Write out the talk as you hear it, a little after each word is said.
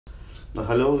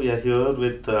Hello, we are here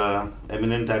with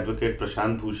eminent advocate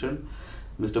Prashant Bhushan.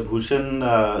 Mr. Bhushan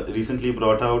recently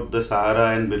brought out the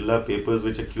Sahara and Birla papers,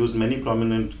 which accused many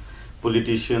prominent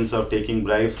politicians of taking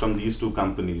bribes from these two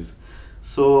companies.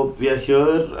 So we are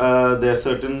here. There are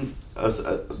certain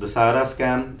the Sahara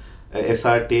scam,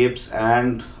 SR tapes,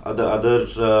 and the other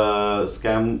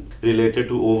scam related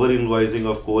to over-invoicing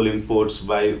of coal imports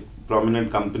by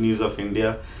prominent companies of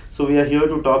India. So we are here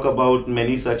to talk about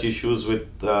many such issues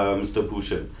with Mr.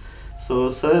 Bhushan. So,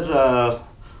 sir,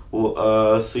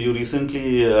 so you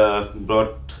recently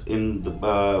brought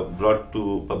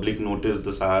to public notice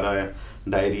the Sahara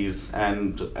Diaries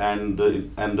and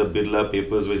the Birla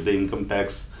papers, which the income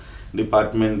tax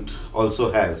department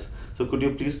also has. So, could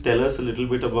you please tell us a little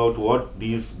bit about what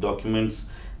these documents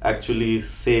actually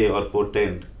say or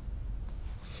portend?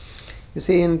 You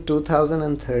see, in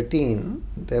 2013,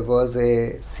 there was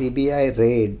a CBI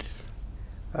raid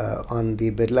on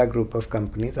the Birla Group of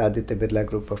companies, Aditya Birla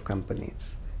Group of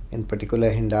companies, in particular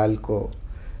Hindalco,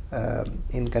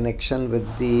 in connection with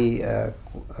the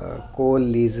coal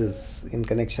leases, in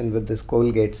connection with this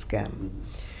Coalgate scam.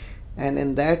 And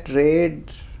in that raid,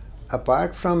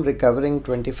 apart from recovering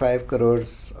 25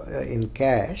 crores in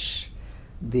cash,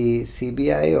 the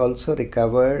CBI also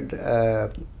recovered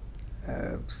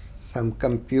some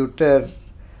computer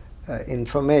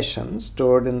information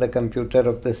stored in the computer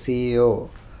of the CEO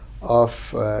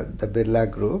of the Birla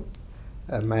Group,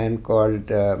 a man called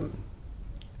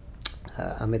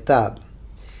Amitabh.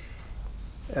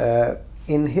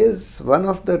 In one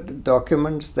of the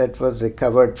documents that was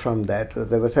recovered from that,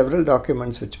 there were several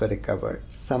documents which were recovered.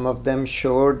 Some of them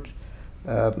showed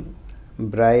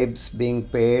bribes being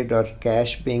paid or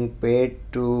cash being paid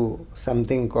to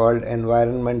something called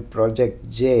Environment Project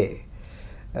J,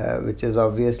 which is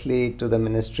obviously to the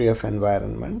Ministry of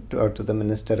Environment or to the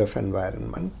Minister of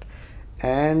Environment.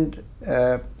 And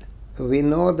we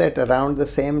know that around the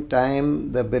same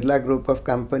time, the Birla Group of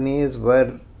companies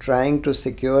were trying to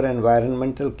secure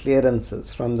environmental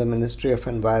clearances from the Ministry of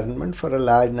Environment for a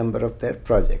large number of their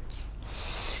projects.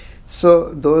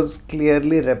 So those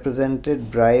clearly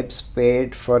represented bribes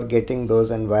paid for getting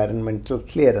those environmental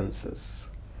clearances.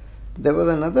 There was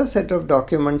another set of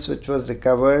documents which was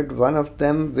recovered, one of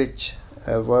them which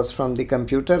was from the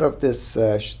computer of this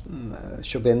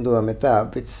Shubhendu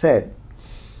Amitabh, which said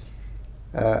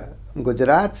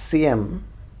Gujarat CM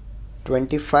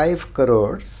 25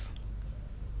 crores,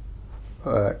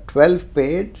 12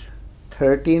 paid,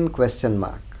 13 question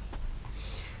mark.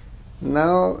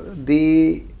 Now,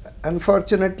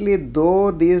 unfortunately,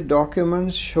 though these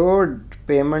documents showed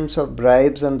payments of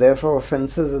bribes and therefore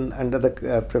offences under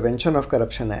the Prevention of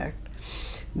Corruption Act,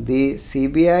 the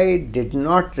CBI did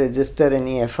not register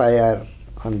any FIR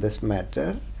on this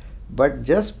matter, but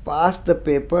just passed the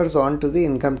papers on to the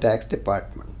Income Tax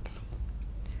Department.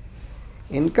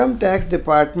 Income Tax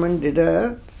Department did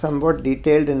a somewhat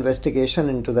detailed investigation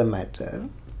into the matter.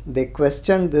 They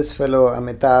questioned this fellow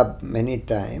Amitabh many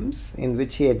times, in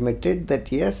which he admitted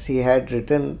that yes, he had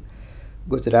written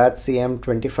Gujarat CM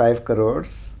 25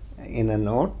 crores in a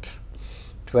note,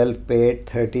 12 paid,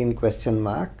 13 question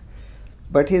mark.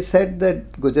 But he said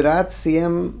that Gujarat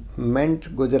CM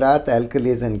meant Gujarat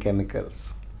Alkalis and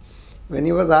Chemicals. When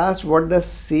he was asked what does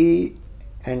C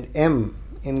and M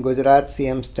in Gujarat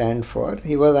CM stand for,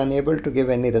 he was unable to give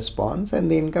any response,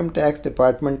 and the Income Tax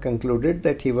Department concluded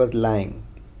that he was lying.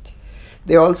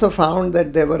 They also found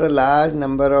that there were a large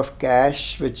number of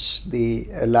cash,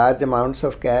 large amounts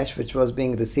of cash which was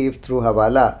being received through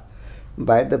Hawala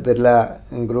by the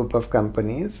Birla Group of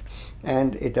companies,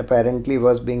 and it apparently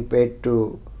was being paid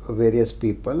to various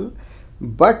people.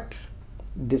 But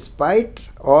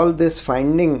despite all this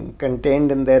finding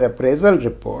contained in their appraisal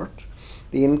report,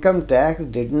 the income tax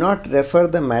did not refer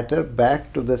the matter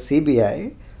back to the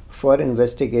CBI for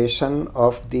investigation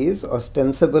of these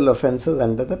ostensible offences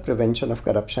under the Prevention of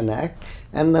Corruption Act,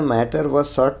 and the matter was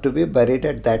sought to be buried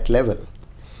at that level.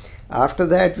 After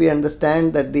that, we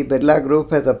understand that the Birla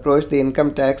Group has approached the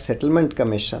Income Tax Settlement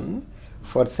Commission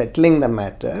for settling the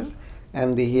matter,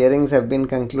 and the hearings have been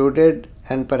concluded,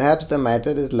 and perhaps the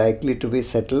matter is likely to be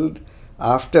settled,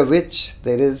 after which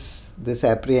there is this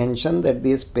apprehension that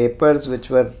these papers which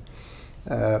were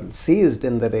seized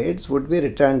in the raids would be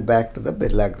returned back to the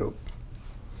Birla Group.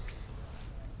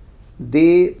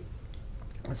 The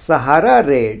Sahara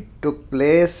raid took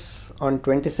place on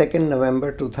 22nd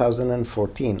November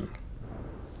 2014.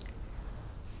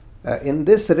 In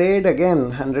this raid, again,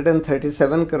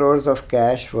 137 crores of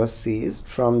cash was seized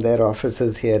from their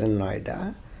offices here in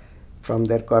Noida, from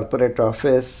their corporate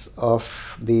office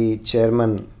of the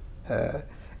chairman,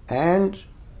 and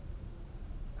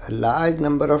a large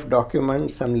number of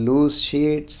documents, some loose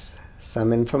sheets,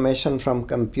 some information from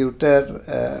computer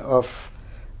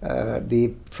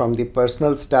from the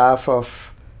personal staff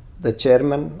of the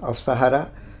chairman of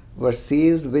Sahara were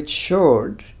seized, which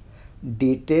showed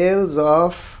details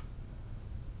of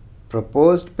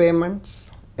proposed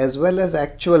payments as well as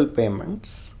actual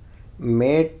payments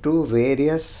made to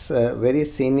various very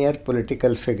senior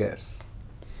political figures.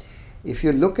 If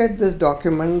you look at this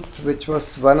document, which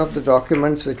was one of the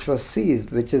documents which was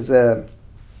seized, which is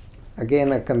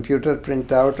again a computer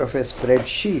printout of a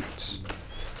spreadsheet.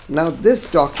 Now this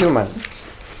document,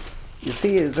 you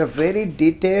see, is a very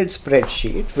detailed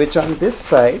spreadsheet, which on this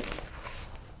side,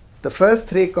 the first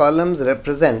 3 columns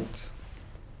represent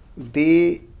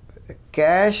the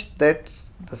cash that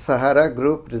the Sahara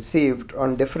group received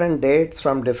on different dates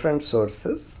from different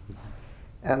sources,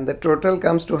 and the total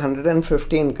comes to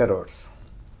 115 crores.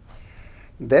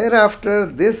 Thereafter,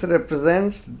 this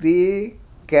represents the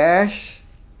cash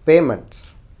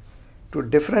payments to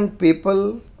different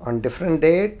people on different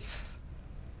dates,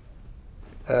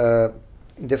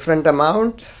 different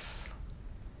amounts,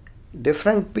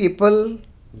 different people,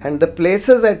 and the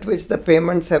places at which the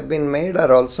payments have been made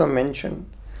are also mentioned.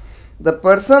 The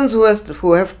persons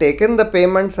who have taken the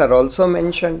payments are also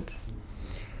mentioned.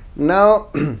 Now,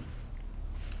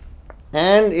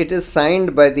 and it is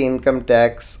signed by the income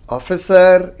tax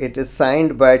officer, it is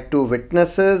signed by 2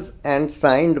 witnesses, and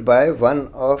signed by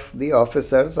one of the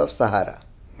officers of Sahara.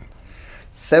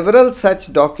 Several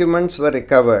such documents were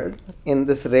recovered in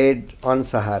this raid on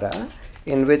Sahara,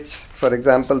 in which, for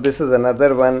example, this is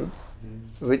another one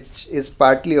which is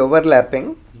partly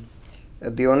overlapping.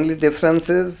 The only difference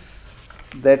is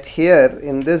that here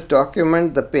in this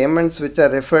document, the payments which are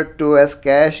referred to as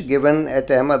cash given at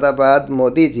Ahmedabad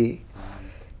Modi ji,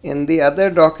 in the other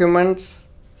documents,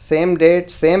 same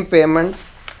date, same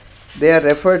payments, they are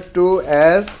referred to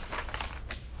as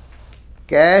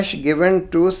cash given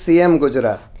to CM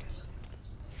Gujarat.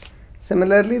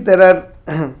 Similarly, there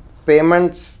are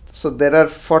payments, so there are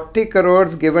 40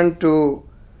 crores given to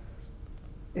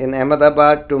in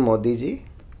Ahmedabad to Modi ji,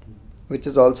 which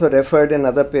is also referred in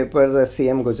other papers as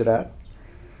CM Gujarat.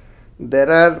 There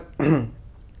are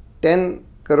 10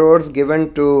 crores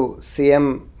given to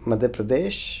CM Madhya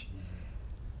Pradesh,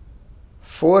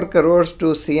 4 crores to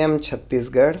CM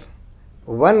Chhattisgarh,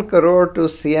 1 crore to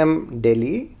CM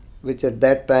Delhi, which at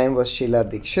that time was Sheila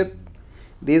Dikshit.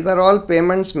 These are all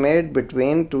payments made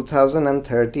between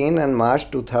 2013 and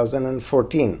March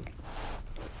 2014.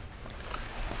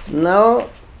 Now,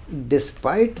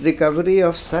 despite recovery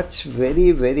of such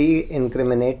very, very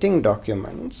incriminating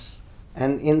documents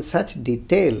and in such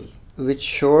detail, which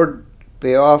showed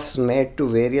payoffs made to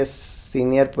various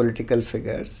senior political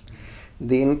figures,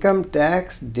 the income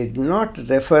tax did not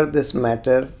refer this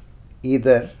matter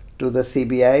either to the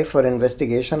CBI for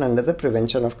investigation under the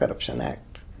Prevention of Corruption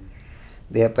Act.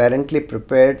 They apparently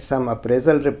prepared some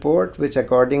appraisal report which,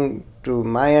 according to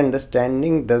my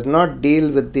understanding, does not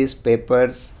deal with these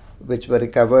papers which were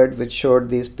recovered, which showed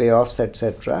these payoffs,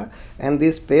 etc. And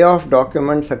these payoff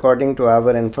documents, according to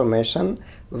our information,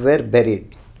 were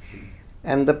buried.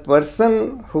 And the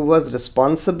person who was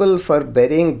responsible for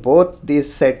burying both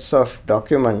these sets of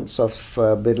documents of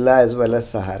Birla as well as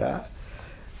Sahara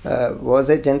was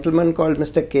a gentleman called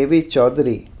Mr. K.V.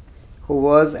 Chaudhary, who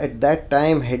was at that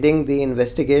time heading the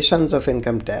investigations of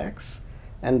income tax,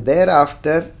 and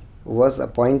thereafter was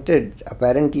appointed,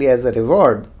 apparently as a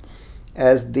reward,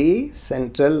 as the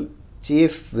Central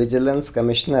Chief Vigilance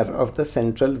Commissioner of the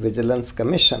Central Vigilance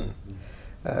Commission.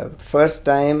 First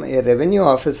time a revenue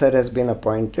officer has been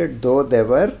appointed, though there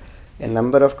were a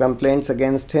number of complaints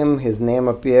against him. His name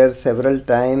appears several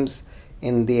times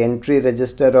in the entry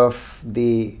register of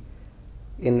the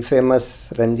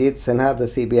infamous Ranjit Sinha, the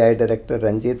CBI director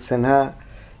Ranjit Sinha.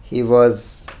 He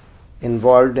was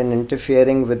involved in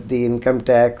interfering with the income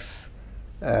tax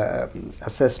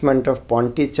assessment of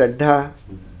Ponti Chadha.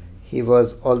 He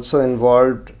was also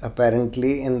involved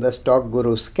apparently in the Stock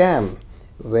Guru scam,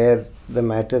 where the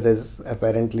matter is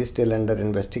apparently still under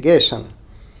investigation.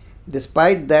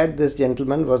 Despite that, this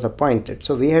gentleman was appointed.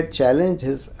 So we had challenged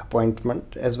his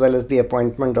appointment as well as the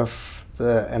appointment of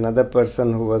another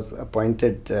person who was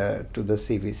appointed to the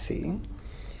CVC.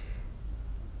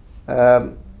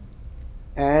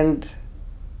 And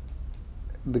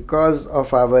because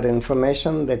of our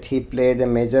information that he played a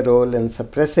major role in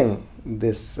suppressing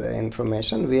this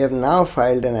information, we have now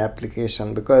filed an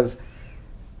application, because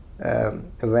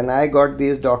when I got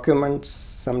these documents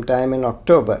sometime in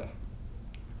October,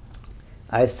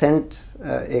 I sent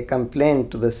a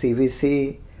complaint to the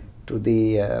CVC, to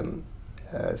the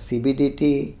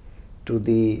CBDT, to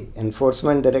the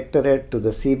Enforcement Directorate, to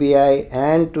the CBI,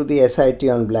 and to the SIT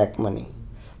on black money,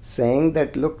 saying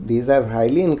that, look, these are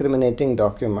highly incriminating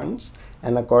documents,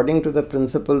 and according to the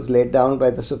principles laid down by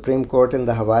the Supreme Court in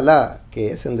the Hawala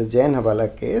case, in the Jain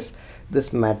Hawala case,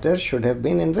 this matter should have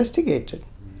been investigated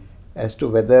as to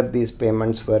whether these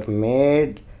payments were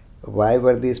made, why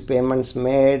were these payments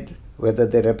made, whether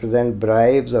they represent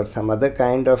bribes or some other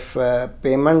kind of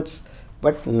payments,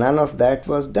 but none of that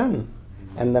was done,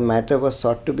 and the matter was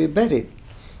sought to be buried.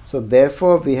 So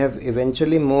therefore, we have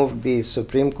eventually moved. The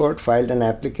Supreme Court filed an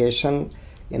application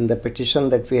in the petition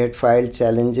that we had filed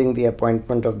challenging the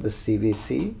appointment of the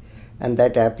CVC, and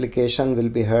that application will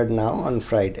be heard now on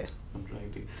Friday.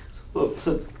 So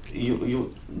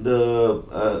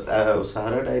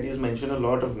Sahara Diaries mention a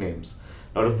lot of names,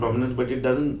 a lot of prominence, but it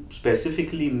doesn't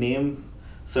specifically name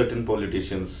certain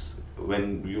politicians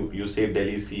when you say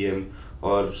Delhi CM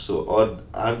or so. Or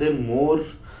are there more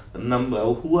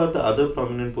who are the other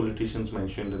prominent politicians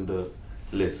mentioned in the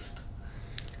list?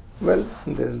 Well,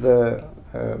 there's the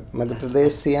Madhya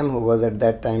Pradesh CM, who was at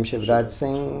that time Shivraj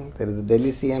Singh. There is the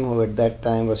Delhi CM, who at that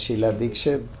time was Sheila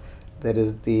Dikshit. There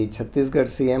is the Chhattisgarh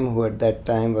CM, who at that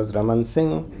time was Raman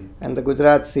Singh, and the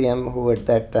Gujarat CM, who at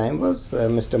that time was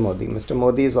Mr. Modi. Mr.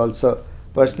 Modi is also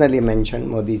personally mentioned,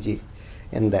 Modi ji,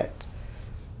 in that.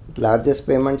 The largest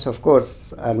payments, of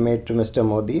course, are made to Mr.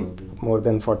 Modi, more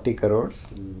than 40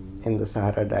 crores in the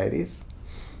Sahara Diaries.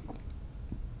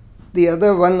 The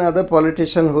one other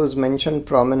politician who is mentioned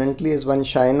prominently is one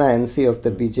Shaina NC of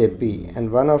the BJP,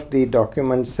 and one of the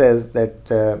documents says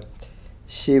that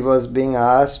she was being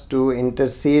asked to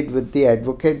intercede with the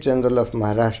Advocate General of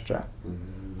Maharashtra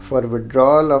for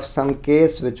withdrawal of some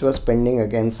case which was pending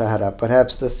against Sahara,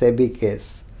 perhaps the SEBI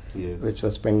case, yes, which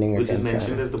was pending which against Sahara. Which is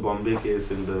mentioned as the Bombay case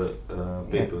in the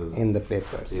papers. In the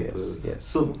papers, yes.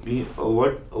 So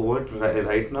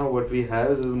right now what we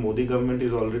have is the Modi government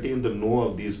is already in the know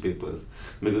of these papers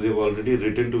because they've already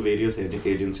written to various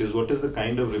agencies. What is the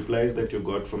kind of replies that you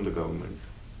got from the government?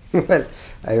 Well,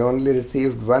 I only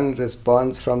received one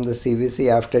response from the CVC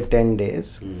after 10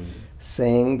 days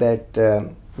saying that,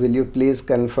 will you please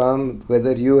confirm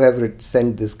whether you have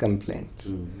sent this complaint?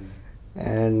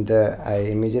 And I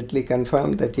immediately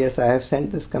confirmed that yes, I have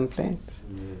sent this complaint.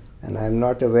 Yes. And I am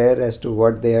not aware as to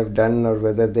what they have done or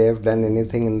whether they have done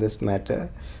anything in this matter,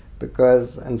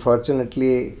 because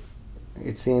unfortunately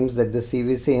it seems that the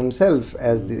CVC himself,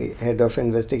 as the head of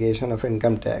investigation of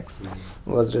income tax,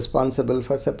 was responsible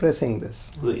for suppressing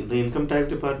this. The income tax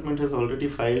department has already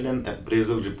filed an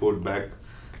appraisal report back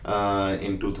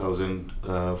in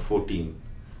 2014.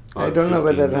 I don't know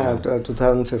whether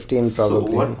 2015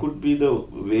 probably. So what could be the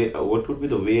way? What would be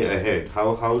the way ahead?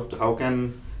 How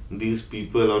can these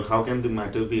people, or how can the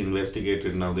matter be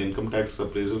investigated now? The income tax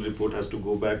appraisal report has to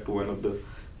go back to one of the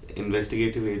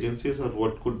investigative agencies, or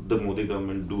what could the Modi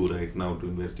government do right now to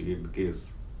investigate the case?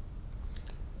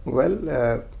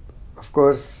 Well, of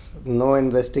course, no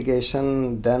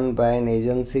investigation done by an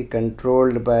agency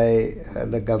controlled by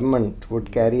the government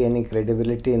would carry any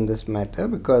credibility in this matter,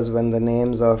 because when the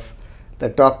names of the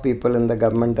top people in the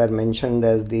government are mentioned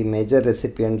as the major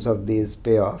recipients of these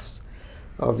payoffs,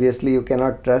 obviously you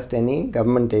cannot trust any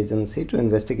government agency to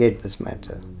investigate this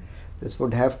matter. This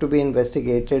would have to be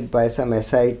investigated by some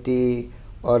SIT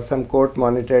or some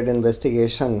court-monitored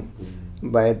investigation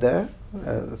by the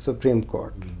Supreme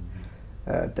Court.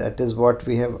 That is what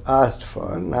we have asked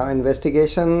for. Now,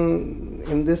 investigation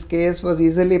in this case was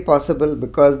easily possible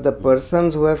because the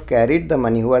persons who have carried the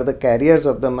money, who are the carriers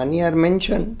of the money, are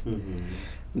mentioned.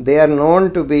 They are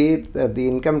known to be, the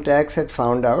income tax had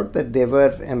found out that they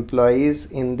were employees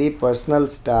in the personal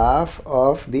staff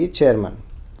of the chairman.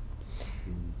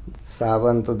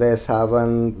 Sawant, Uday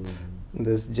Sawant,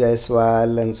 this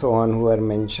Jaiswal and so on who are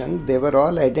mentioned, they were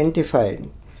all identified.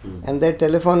 And their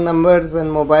telephone numbers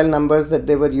and mobile numbers that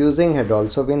they were using had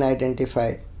also been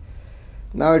identified.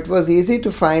 Now it was easy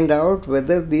to find out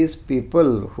whether these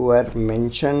people who are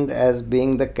mentioned as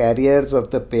being the carriers of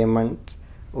the payment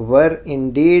were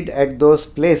indeed at those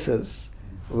places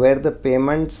where the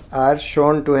payments are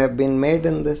shown to have been made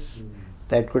in this.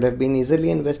 That could have been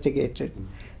easily investigated.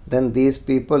 Then these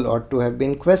people ought to have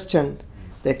been questioned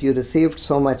that you received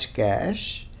so much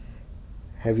cash.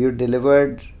 Have you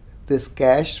delivered this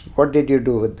cash? What did you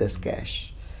do with this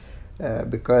cash?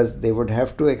 Because they would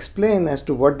have to explain as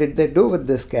to what did they do with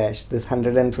this cash, this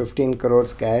 115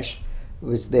 crores cash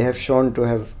which they have shown to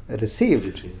have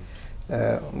received.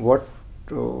 What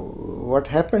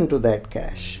happened to that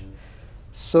cash?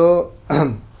 So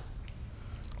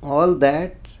all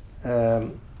that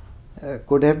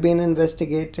could have been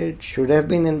investigated, should have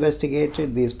been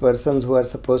investigated. These persons who are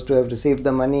supposed to have received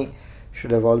the money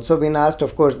should have also been asked.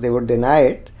 Of course, they would deny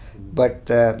it, but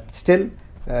still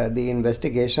the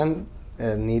investigation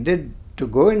needed to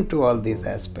go into all these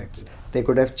aspects. They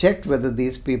could have checked whether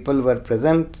these people were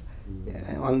present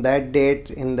on that date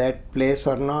in that place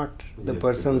or not, the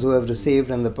persons who have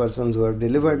received and the persons who have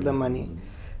delivered the money,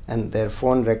 and their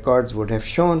phone records would have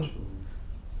shown.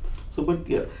 So, but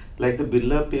yeah, like the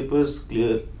Birla papers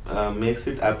clear makes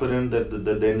it apparent that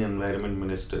the then environment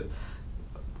minister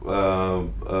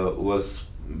was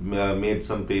made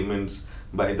some payments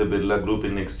by the Birla group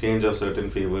in exchange of certain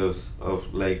favors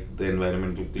of like the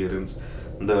environmental clearance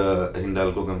the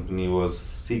Hindalco company was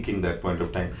seeking that point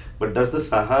of time. But does the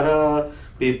Sahara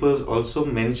papers also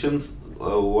mentions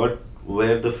what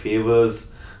were the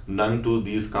favors done to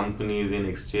these companies in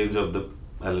exchange of the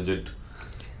alleged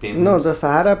payments? No, the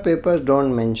Sahara papers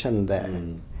don't mention that.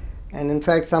 And in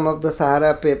fact, some of the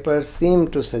Sahara papers seem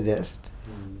to suggest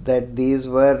that these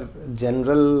were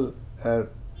general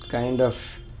kind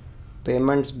of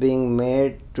payments being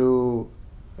made to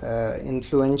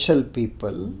influential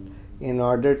people in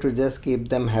order to just keep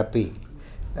them happy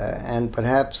and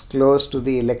perhaps close to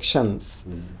the elections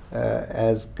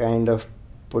as kind of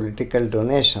political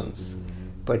donations.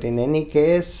 But in any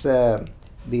case,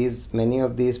 many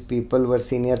of these people were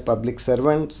senior public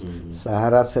servants.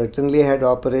 Sahara certainly had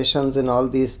operations in all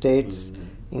these states,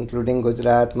 including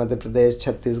Gujarat, Madhya Pradesh,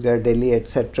 Chhattisgarh, Delhi,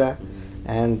 etc.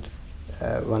 And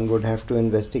one would have to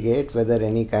investigate whether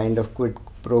any kind of quid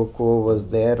pro quo was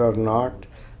there or not,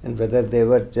 and whether they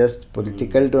were just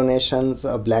political donations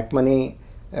or black money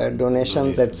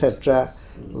donations, etc.,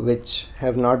 which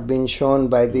have not been shown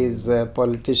by these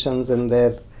politicians in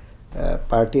their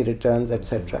party returns,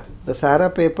 etc. The Sahara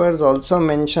papers also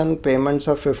mention payments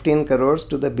of 15 crores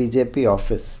to the BJP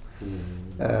office.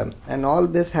 And all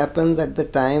this happens at the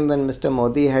time when Mr.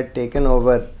 Modi had taken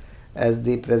over as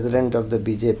the president of the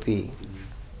BJP.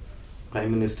 Prime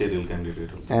ministerial candidate.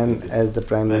 And as the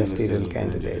prime ministerial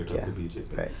candidate, yeah. Of the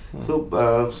BJP. Right. So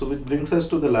which brings us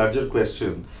to the larger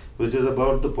question, which is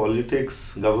about the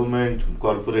politics, government,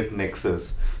 corporate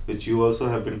nexus, which you also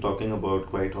have been talking about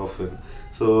quite often.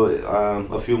 So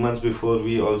a few months before,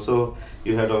 you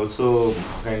had also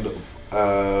kind of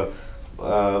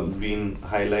been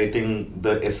highlighting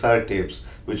the Essar tapes,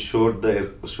 which showed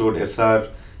Essar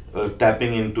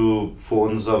tapping into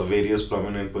phones of various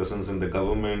prominent persons in the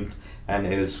government and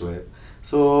elsewhere.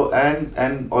 So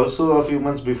and also a few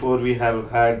months before, we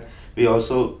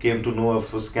also came to know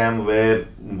of a scam where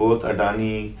both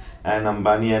Adani and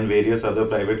Ambani and various other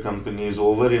private companies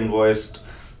over-invoiced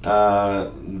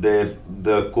the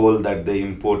coal that they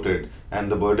imported, and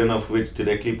the burden of which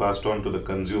directly passed on to the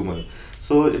consumer.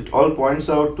 So it all points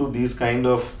out to these kind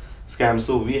of scams.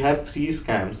 So we have 3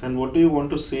 scams, and what do you want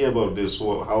to say about this?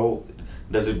 How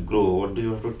does it grow? What do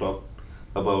you have to talk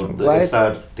about the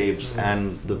Essar tapes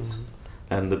and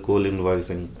the coal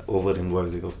invoicing, over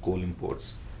invoicing of coal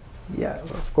imports? Yeah,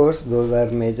 of course, those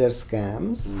are major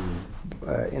scams.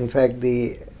 In fact,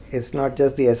 it's not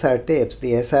just the Essar tapes,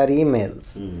 the Essar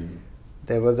emails.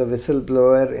 There was a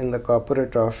whistleblower in the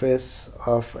corporate office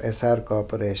of Essar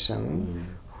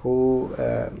Corporation who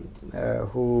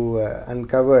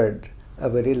uncovered a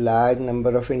very large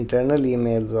number of internal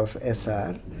emails of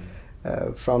Essar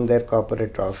from their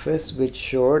corporate office, which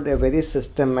showed a very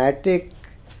systematic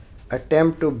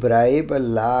attempt to bribe a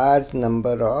large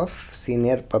number of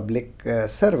senior public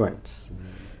servants,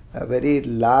 a very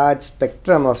large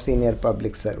spectrum of senior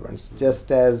public servants,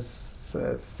 just as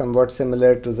somewhat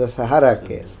similar to the Sahara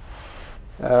case.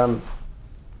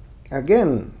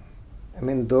 Again, I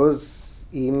mean, those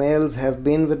emails have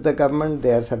been with the government.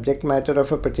 They are subject matter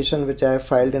of a petition which I have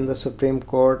filed in the Supreme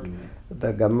Court.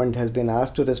 The government has been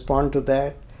asked to respond to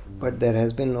that, but there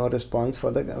has been no response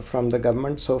from the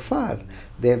government so far.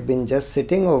 They have been just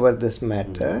sitting over this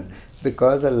matter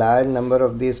because a large number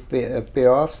of these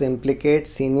payoffs implicate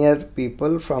senior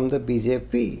people from the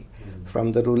BJP,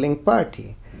 from the ruling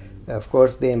party. Of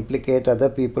course, they implicate other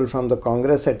people from the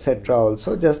Congress, etc.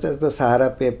 also, just as the Sahara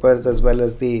papers as well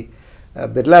as the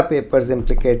Birla papers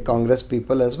implicate Congress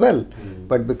people as well.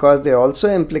 But because they also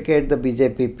implicate the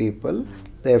BJP people,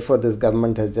 therefore this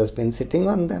government has just been sitting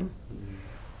on them.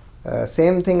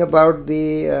 Same thing about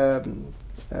the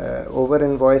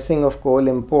over-invoicing of coal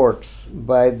imports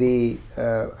by the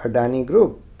Adani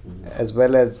group, as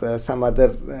well as some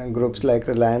other groups like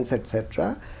Reliance,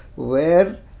 etc.,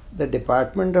 where the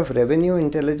Department of Revenue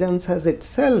Intelligence has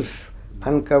itself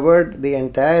uncovered the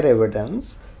entire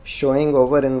evidence showing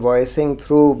over-invoicing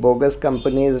through bogus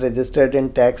companies registered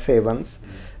in tax havens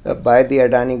by the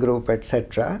Adani group,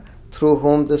 etc., through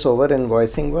whom this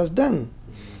over-invoicing was done.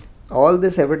 All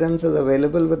this evidence is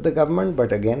available with the government,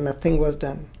 but again nothing was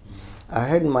done. I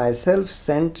had myself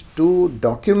sent 2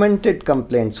 documented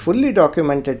complaints, fully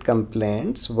documented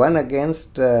complaints, one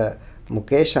against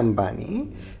Mukesh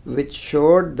Ambani, which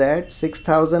showed that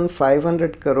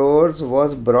 6,500 crores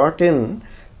was brought in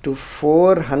to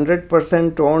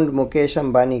 400% owned Mukesh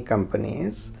Ambani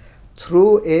companies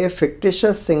through a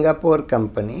fictitious Singapore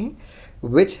company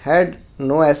which had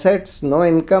no assets, no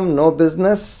income, no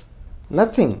business,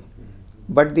 nothing.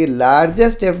 But the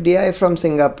largest FDI from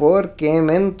Singapore came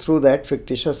in through that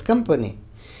fictitious company.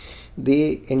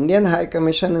 The Indian High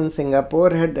Commission in Singapore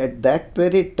had at that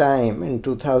very time in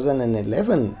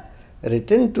 2011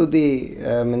 written to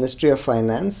the Ministry of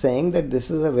Finance saying that this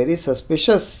is a very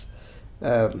suspicious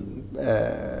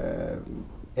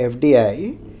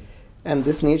FDI and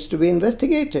this needs to be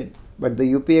investigated. But the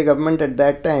UPA government at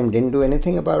that time didn't do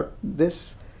anything about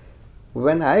this.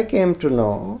 When I came to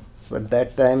know, at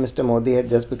that time Mr. Modi had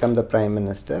just become the Prime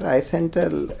Minister, I sent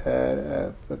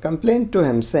a complaint to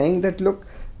him saying that, look,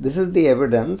 this is the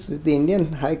evidence which the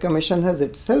Indian High Commission has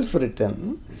itself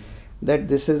written, that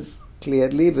this is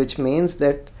clearly, which means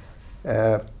that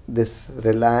this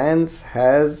Reliance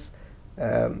has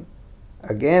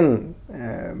again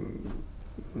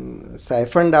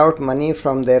siphoned out money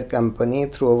from their company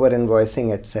through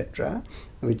over-invoicing, etc.,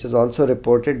 which is also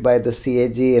reported by the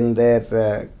CAG in their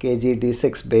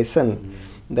KG-D6 basin,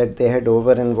 that they had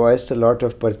over-invoiced a lot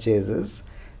of purchases.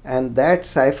 And that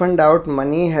siphoned out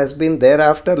money has been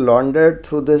thereafter laundered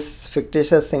through this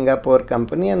fictitious Singapore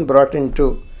company and brought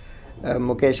into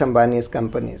Mukesh Ambani's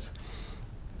companies.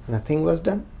 Nothing was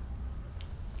done.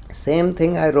 Same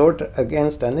thing I wrote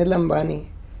against Anil Ambani.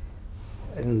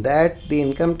 In that, the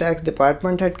income tax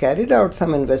department had carried out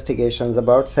some investigations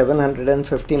about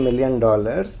 $750 million,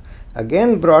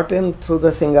 again brought in through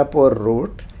the Singapore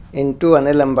route into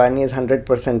Anil Ambani's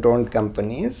 100% owned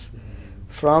companies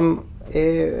from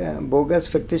a bogus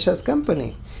fictitious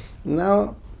company.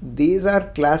 Now, these are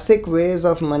classic ways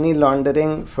of money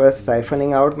laundering, first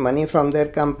siphoning out money from their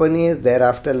companies,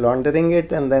 thereafter laundering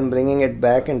it and then bringing it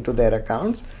back into their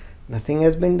accounts. Nothing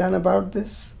has been done about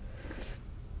this.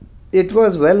 It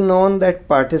was well known that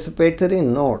participatory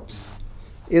notes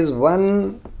is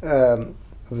one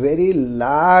very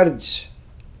large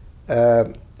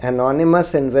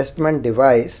anonymous investment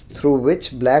device through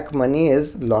which black money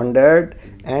is laundered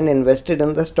and invested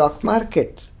in the stock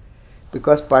market.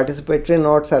 Because participatory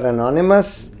notes are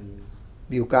anonymous,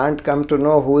 you can't come to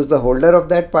know who is the holder of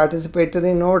that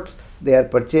participatory note. They are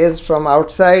purchased from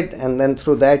outside and then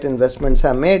through that investments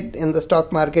are made in the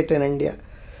stock market in India.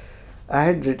 I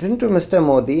had written to Mr.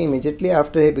 Modi immediately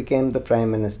after he became the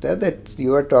Prime Minister that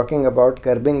you are talking about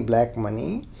curbing black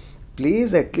money.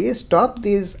 Please at least stop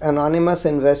these anonymous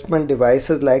investment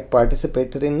devices like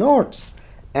participatory notes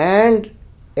and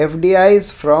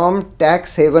FDIs from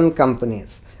tax haven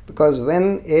companies. Because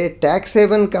when a tax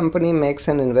haven company makes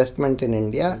an investment in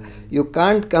India, you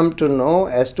can't come to know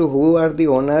as to who are the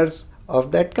owners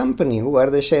of that company, who are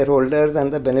the shareholders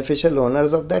and the beneficial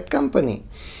owners of that company.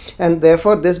 And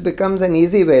therefore this becomes an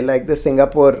easy way, like the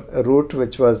Singapore route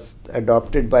which was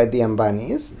adopted by the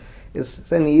Ambanis.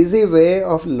 It's an easy way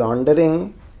of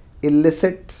laundering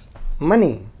illicit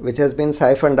money which has been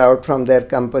siphoned out from their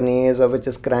companies or which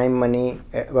is crime money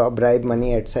or bribe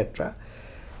money, etc.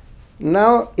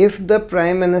 Now, if the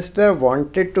Prime Minister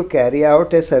wanted to carry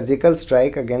out a surgical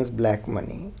strike against black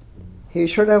money, he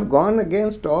should have gone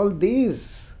against all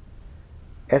these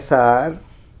Essar,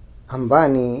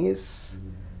 Ambanis,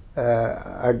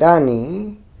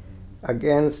 Adani,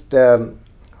 against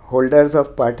holders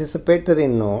of participatory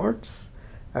notes,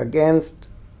 against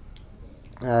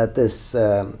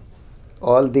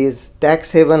all these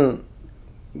tax haven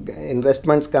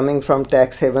investments coming from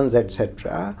tax havens,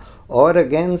 etc., or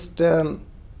against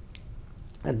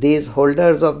these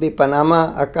holders of the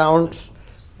Panama accounts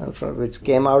which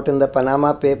came out in the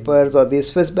Panama papers, or the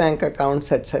Swiss bank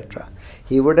accounts, etc.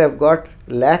 He would have got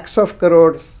lakhs of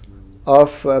crores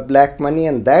of black money,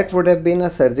 and that would have been a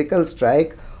surgical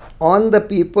strike on the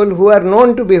people who are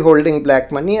known to be holding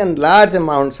black money and large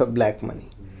amounts of black money.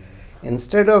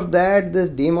 Instead of that, this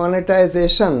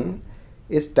demonetization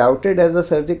is touted as a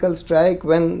surgical strike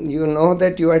when you know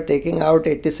that you are taking out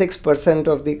 86%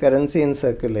 of the currency in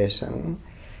circulation.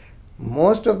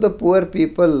 Most of the poor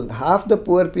people, half the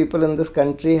poor people in this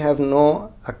country have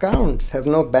no accounts, have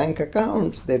no bank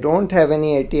accounts. They don't have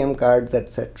any ATM cards,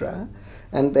 etc.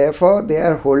 And therefore they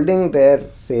are holding their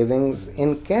savings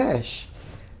in cash.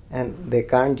 And they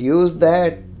can't use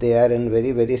that. They are in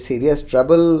very, very serious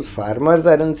trouble. Farmers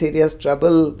are in serious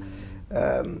trouble.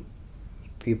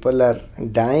 People are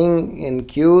dying in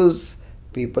queues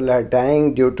People are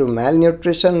dying due to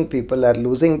malnutrition, people are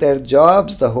losing their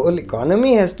jobs, the whole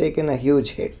economy has taken a huge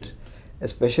hit,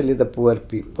 especially the poor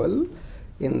people,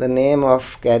 in the name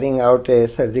of carrying out a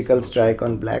surgical strike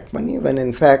on black money, when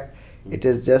in fact it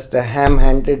is just a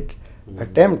ham-handed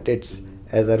attempt. It's,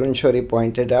 as Arun Shori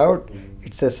pointed out,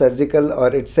 it's a surgical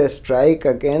or it's a strike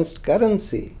against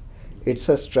currency. It's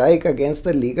a strike against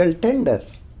the legal tender.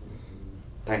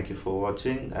 Thank you for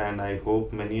watching, and I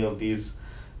hope many of these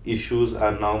issues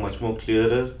are now much more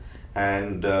clearer,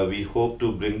 and we hope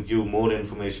to bring you more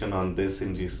information on this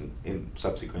in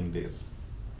subsequent days.